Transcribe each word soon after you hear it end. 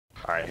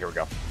Alright, here we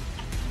go.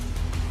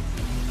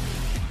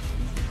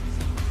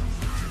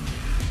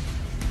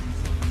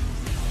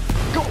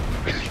 Go!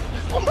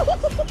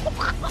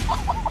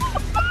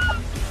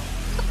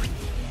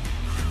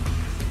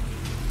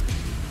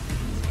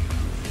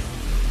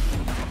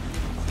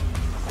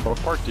 What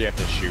part do you have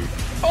to shoot?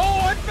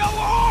 Oh, I fell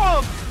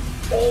off!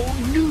 Oh,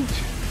 newt!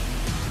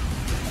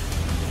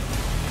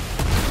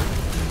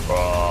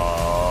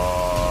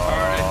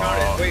 Alright, I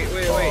found it.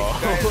 Wait.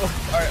 Guys,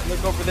 alright,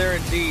 look over there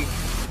and D.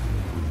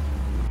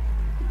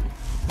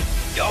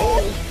 Yo!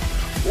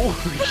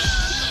 Holy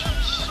shit!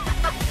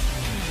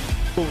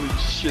 Holy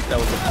shit, that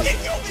was a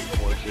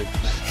portion.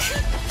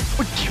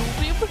 What killed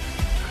him?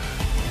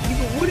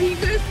 What are you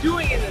guys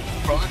doing in a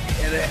truck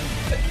and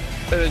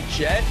a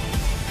jet?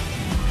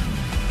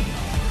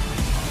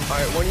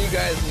 Alright, one of you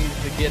guys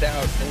needs to get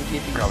out and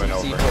get the Coming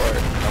over.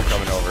 C4. I'm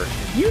coming over.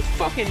 You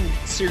fucking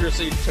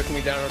seriously took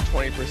me down to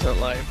 20%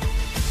 life.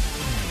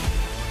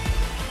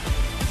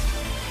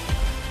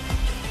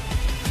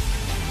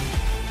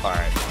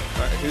 Alright,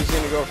 Alright, who's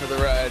gonna go for the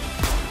ride?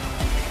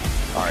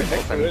 alright,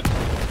 listen.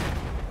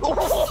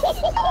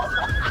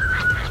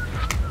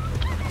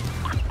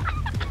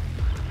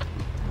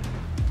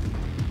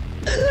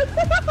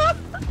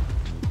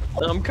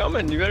 I'm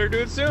coming, you better do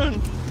it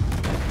soon.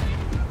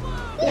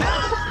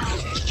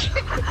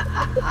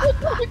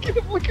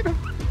 Look at him.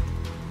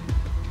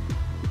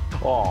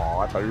 Oh,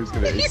 I thought he was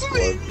gonna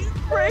explode.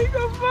 Break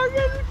a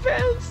fucking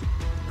fence!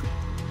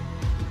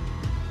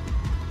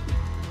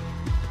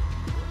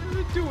 What are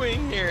we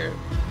doing here?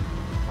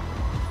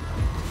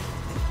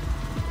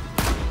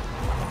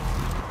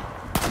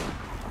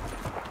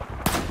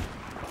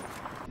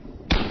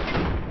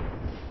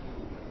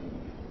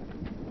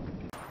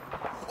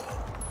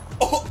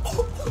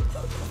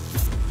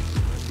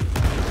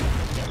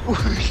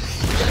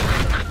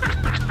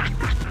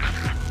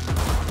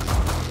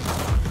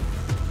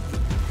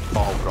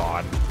 Oh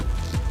god.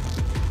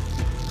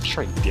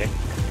 Straight dick.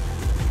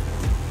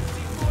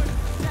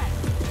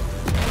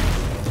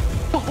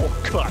 Oh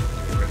god.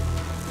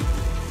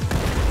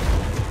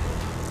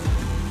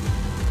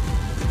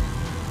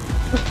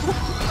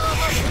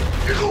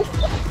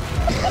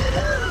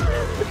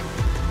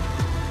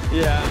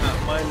 Yeah,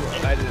 mine,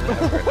 I didn't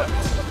have it.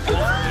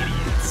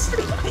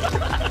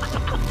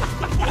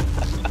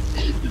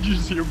 Did you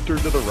see him turn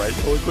to the right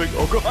really quick?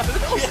 Oh god.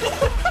 Oh shit.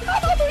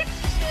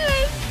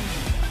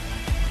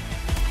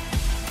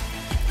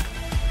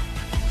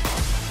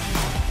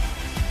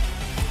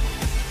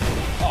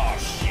 Oh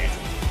shit.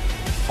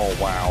 Oh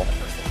wow.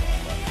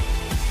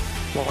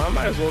 Well, I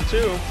might as well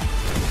too.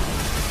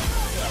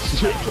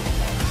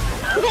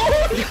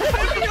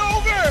 Let me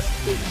over!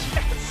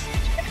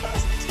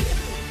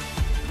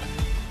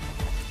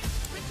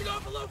 Switching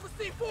off below for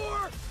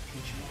C4!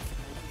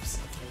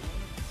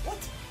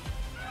 What?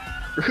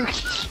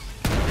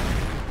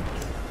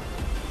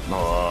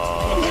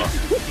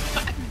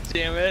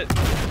 Damn it.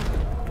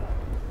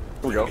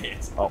 Here we go.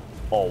 Oh,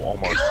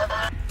 almost.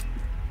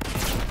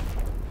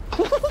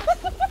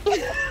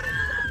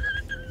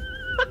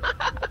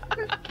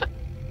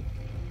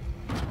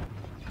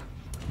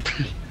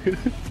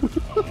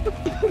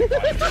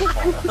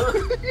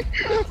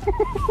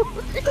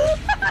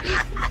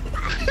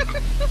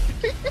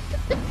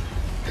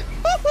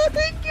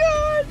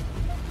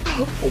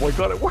 Oh my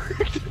god, it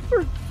worked!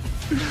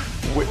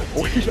 Wait,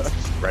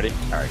 ready?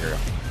 Alright, here we go.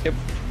 Yep.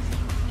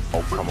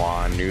 Oh, come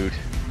on, dude.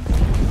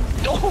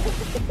 Oh!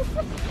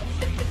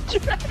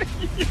 Get out of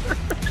here!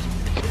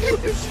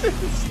 What is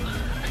this?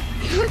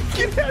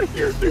 Get out of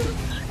here, dude!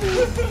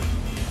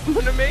 I'm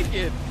gonna make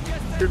it.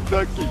 You're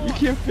not, you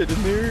can't fit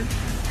in there.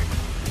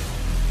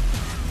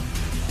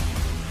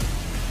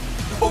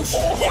 Oh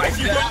shit! Oh, Yeah,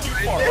 you that went too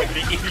right far there. like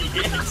an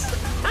idiot!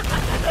 I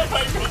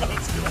thought you knew that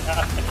was gonna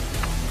happen.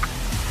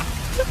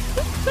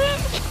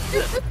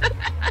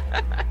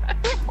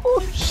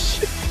 Oh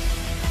shit!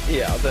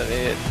 Yeah, that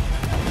it.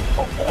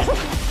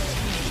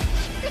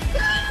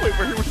 Wait,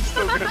 we're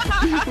still good.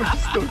 We're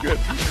still good.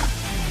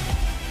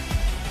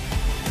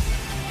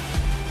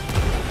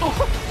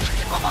 Oh.